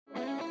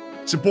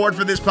Support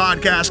for this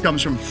podcast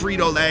comes from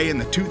Frito-Lay and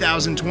the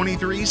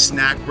 2023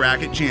 Snack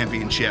Bracket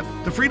Championship.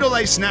 The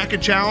Frito-Lay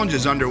Snack-It Challenge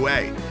is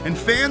underway, and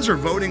fans are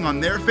voting on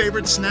their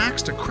favorite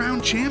snacks to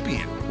crown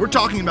champion. We're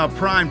talking about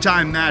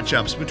prime-time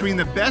matchups between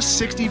the best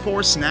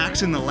 64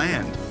 snacks in the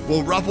land.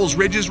 Will Ruffles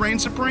Ridges reign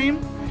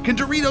supreme? Can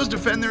Doritos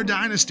defend their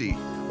dynasty?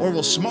 Or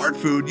will Smart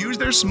Food use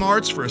their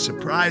smarts for a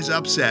surprise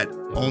upset?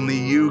 Only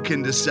you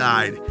can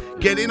decide.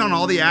 Get in on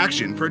all the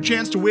action for a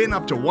chance to win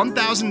up to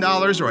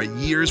 $1,000 or a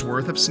year's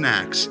worth of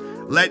snacks.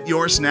 Let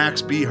your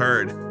snacks be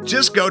heard.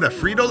 Just go to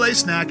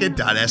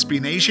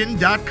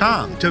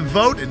fritolaysnacket.sbnation.com to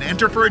vote and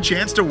enter for a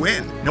chance to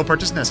win. No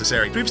purchase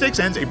necessary. Sweepstakes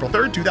ends April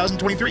 3rd,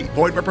 2023.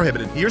 Void where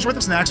prohibited. Year's worth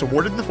of snacks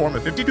awarded in the form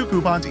of 52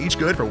 coupons, each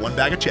good for one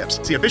bag of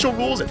chips. See official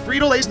rules at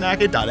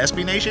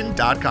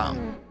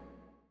fritolaysnacket.sbnation.com.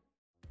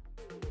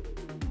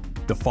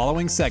 The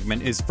following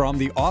segment is from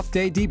the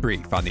Off-Day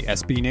Debrief on the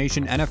SB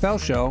Nation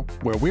NFL Show,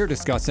 where we're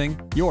discussing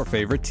your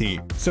favorite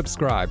team.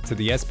 Subscribe to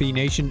the SB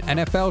Nation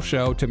NFL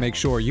Show to make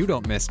sure you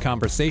don't miss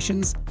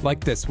conversations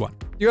like this one.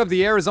 You have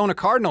the Arizona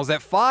Cardinals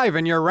at 5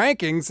 in your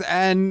rankings,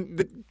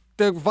 and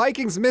the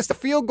Vikings missed a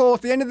field goal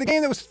at the end of the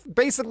game that was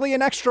basically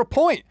an extra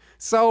point.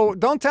 So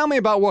don't tell me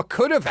about what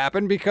could have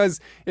happened, because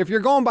if you're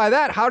going by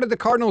that, how did the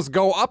Cardinals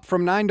go up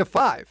from 9 to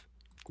 5?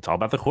 It's all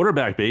about the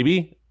quarterback,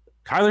 baby.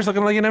 Kyler's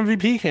looking like an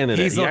MVP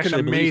candidate. He's looking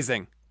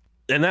amazing.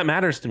 And that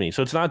matters to me.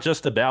 So it's not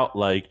just about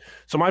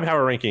so my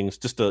power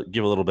rankings, just to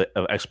give a little bit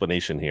of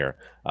explanation here,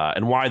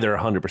 and why they're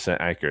 100%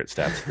 accurate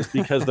stats, is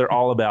because they're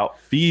all about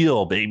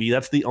feel, baby.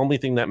 That's the only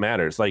thing that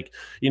matters. I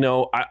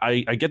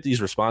get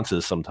these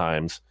responses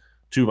sometimes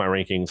to my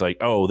rankings, like,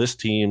 oh, this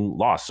team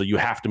lost, so you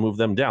have to move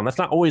them down. That's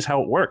not always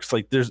how it works.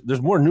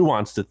 There's more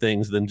nuance to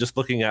things than just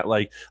looking at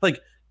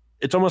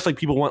it's almost like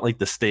people want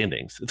the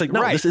standings. It's like,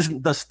 no, right. This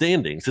isn't the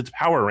standings. It's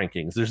power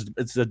rankings.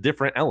 It's a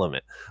different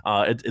element.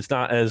 It's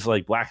not as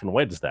black and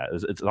white as that.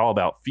 It's all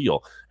about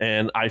feel.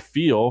 And I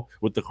feel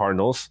with the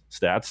Cardinals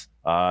stats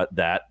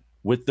that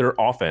with their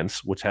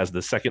offense, which has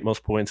the second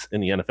most points in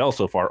the NFL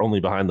so far,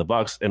 only behind the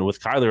Bucs, and with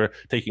Kyler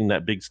taking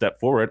that big step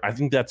forward, I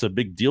think that's a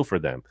big deal for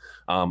them.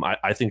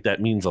 I think that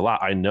means a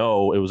lot. I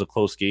know it was a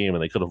close game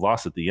and they could have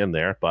lost at the end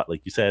there, but like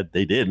you said,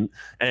 they didn't.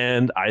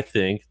 And I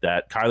think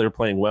that Kyler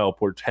playing well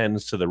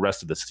portends to the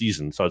rest of the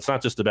season. So it's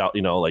not just about,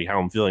 how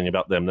I'm feeling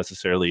about them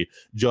necessarily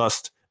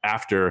just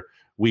after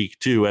week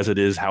 2, as it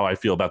is how I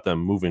feel about them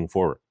moving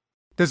forward.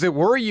 Does it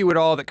worry you at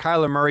all that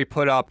Kyler Murray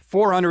put up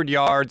 400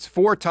 yards,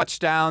 4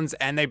 touchdowns,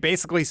 and they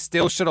basically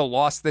still should have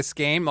lost this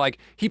game?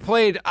 He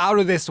played out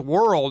of this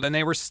world, and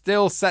they were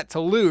still set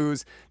to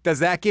lose. Does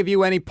that give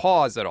you any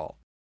pause at all?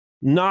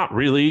 Not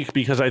really,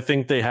 because I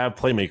think they have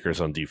playmakers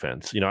on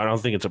defense. I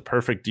don't think it's a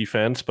perfect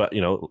defense, but,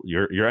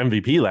 your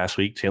MVP last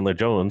week, Chandler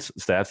Jones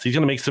stats, he's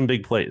going to make some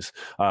big plays.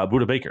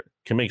 Budda Baker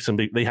can make some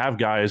big. They have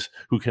guys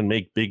who can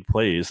make big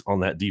plays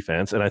on that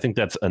defense, and I think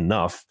that's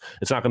enough.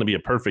 It's not going to be a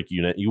perfect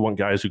unit. You want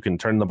guys who can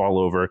turn the ball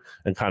over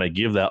and kind of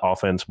give that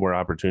offense more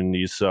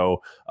opportunities.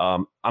 So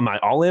am I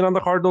all in on the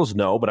Cardinals?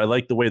 No, but I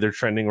like the way they're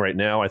trending right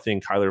now. I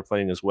think Kyler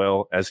playing as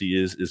well as he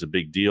is a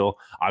big deal.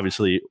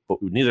 Obviously,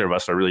 neither of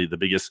us are really the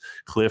biggest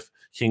Cliff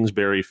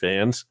Kingsbury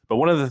fans, but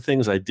one of the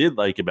things I did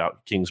like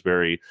about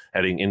Kingsbury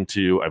heading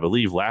into, I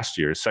believe, last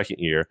year's second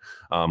year,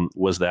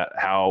 was that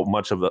how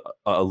much of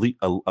a leap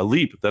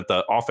that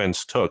the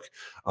offense took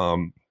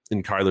in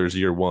Kyler's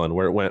year 1,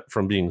 where it went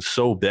from being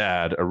so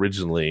bad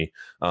originally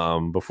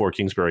before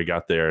Kingsbury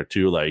got there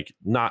to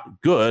not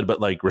good,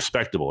 but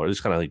respectable, or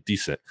just kind of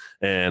decent.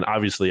 And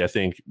obviously, I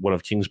think one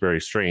of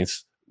Kingsbury's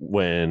strengths,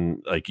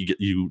 when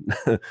you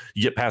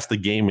get past the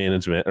game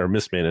management or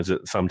mismanage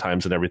it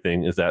sometimes and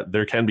everything, is that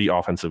there can be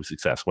offensive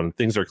success. When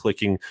things are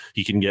clicking,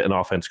 he can get an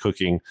offense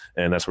cooking,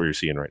 and that's what you're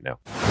seeing right now.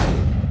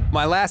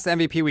 My last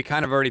MVP we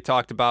kind of already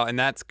talked about, and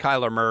that's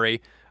Kyler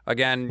Murray.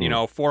 Again,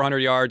 400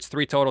 yards,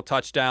 3 total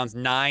touchdowns,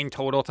 9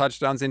 total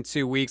touchdowns in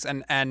 2 weeks.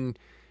 And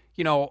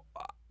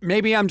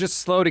maybe I'm just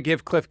slow to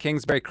give Cliff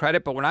Kingsbury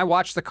credit, but when I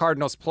watch the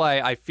Cardinals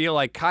play, I feel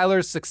like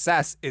Kyler's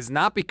success is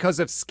not because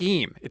of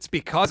scheme. It's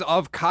because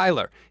of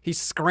Kyler.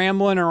 He's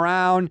scrambling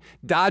around,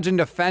 dodging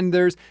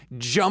defenders,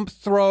 jump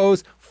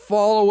throws,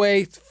 fall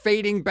away,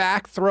 fading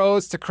back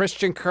throws to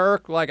Christian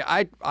Kirk.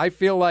 I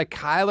feel like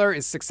Kyler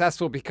is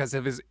successful because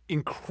of his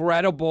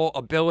incredible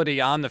ability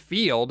on the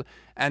field.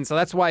 And so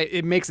that's why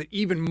it makes it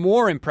even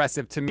more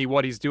impressive to me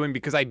what he's doing,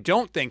 because I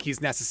don't think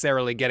he's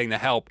necessarily getting the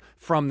help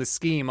from the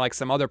scheme like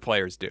some other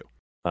players do.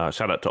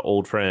 Shout out to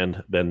old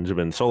friend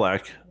Benjamin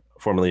Solak,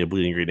 formerly of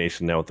Bleeding Green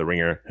Nation, now with the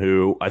Ringer,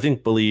 who I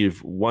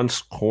believe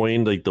once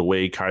coined the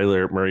way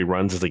Kyler Murray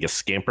runs is a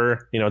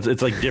scamper.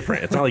 It's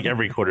different. It's not like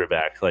every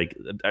quarterback.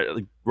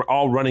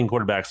 All running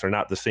quarterbacks are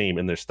not the same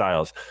in their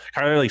styles.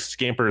 Kyler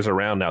scampers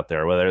around out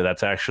there, whether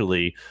that's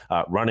actually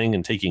running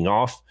and taking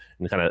off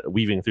and kind of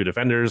weaving through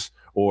defenders,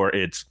 or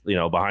it's,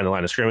 behind the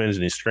line of scrimmage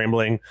and he's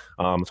scrambling.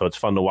 So it's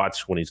fun to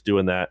watch when he's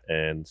doing that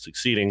and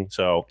succeeding.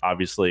 So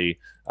obviously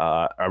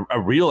a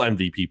real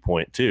MVP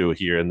point too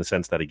here, in the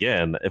sense that,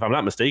 again, if I'm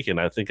not mistaken,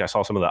 I think I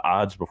saw some of the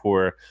odds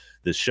before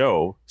this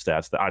show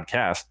stats, the odd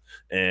cast,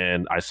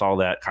 and I saw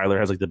that Kyler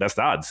has like the best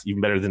odds,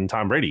 even better than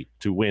Tom Brady,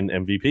 to win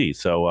MVP.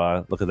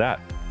 So look at that.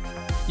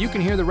 You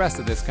can hear the rest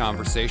of this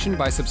conversation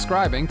by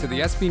subscribing to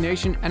the SB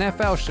Nation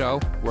NFL show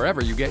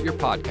wherever you get your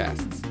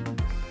podcasts.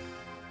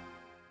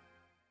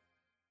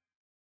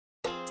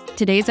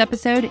 Today's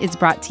episode is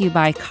brought to you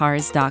by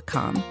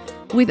Cars.com.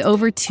 With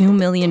over 2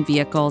 million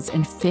vehicles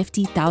and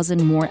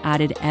 50,000 more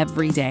added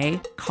every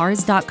day,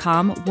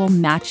 Cars.com will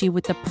match you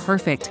with the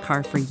perfect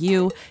car for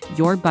you,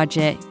 your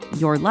budget,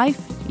 your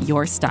life,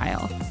 your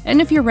style. And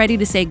if you're ready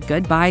to say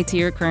goodbye to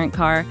your current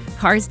car,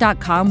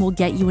 Cars.com will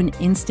get you an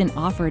instant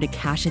offer to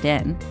cash it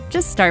in.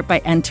 Just start by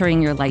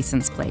entering your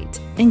license plate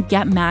and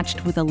get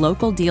matched with a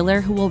local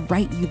dealer who will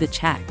write you the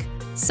check.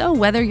 So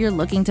whether you're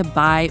looking to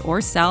buy or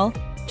sell,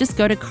 just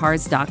go to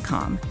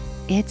Cars.com.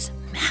 It's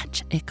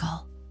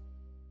magical.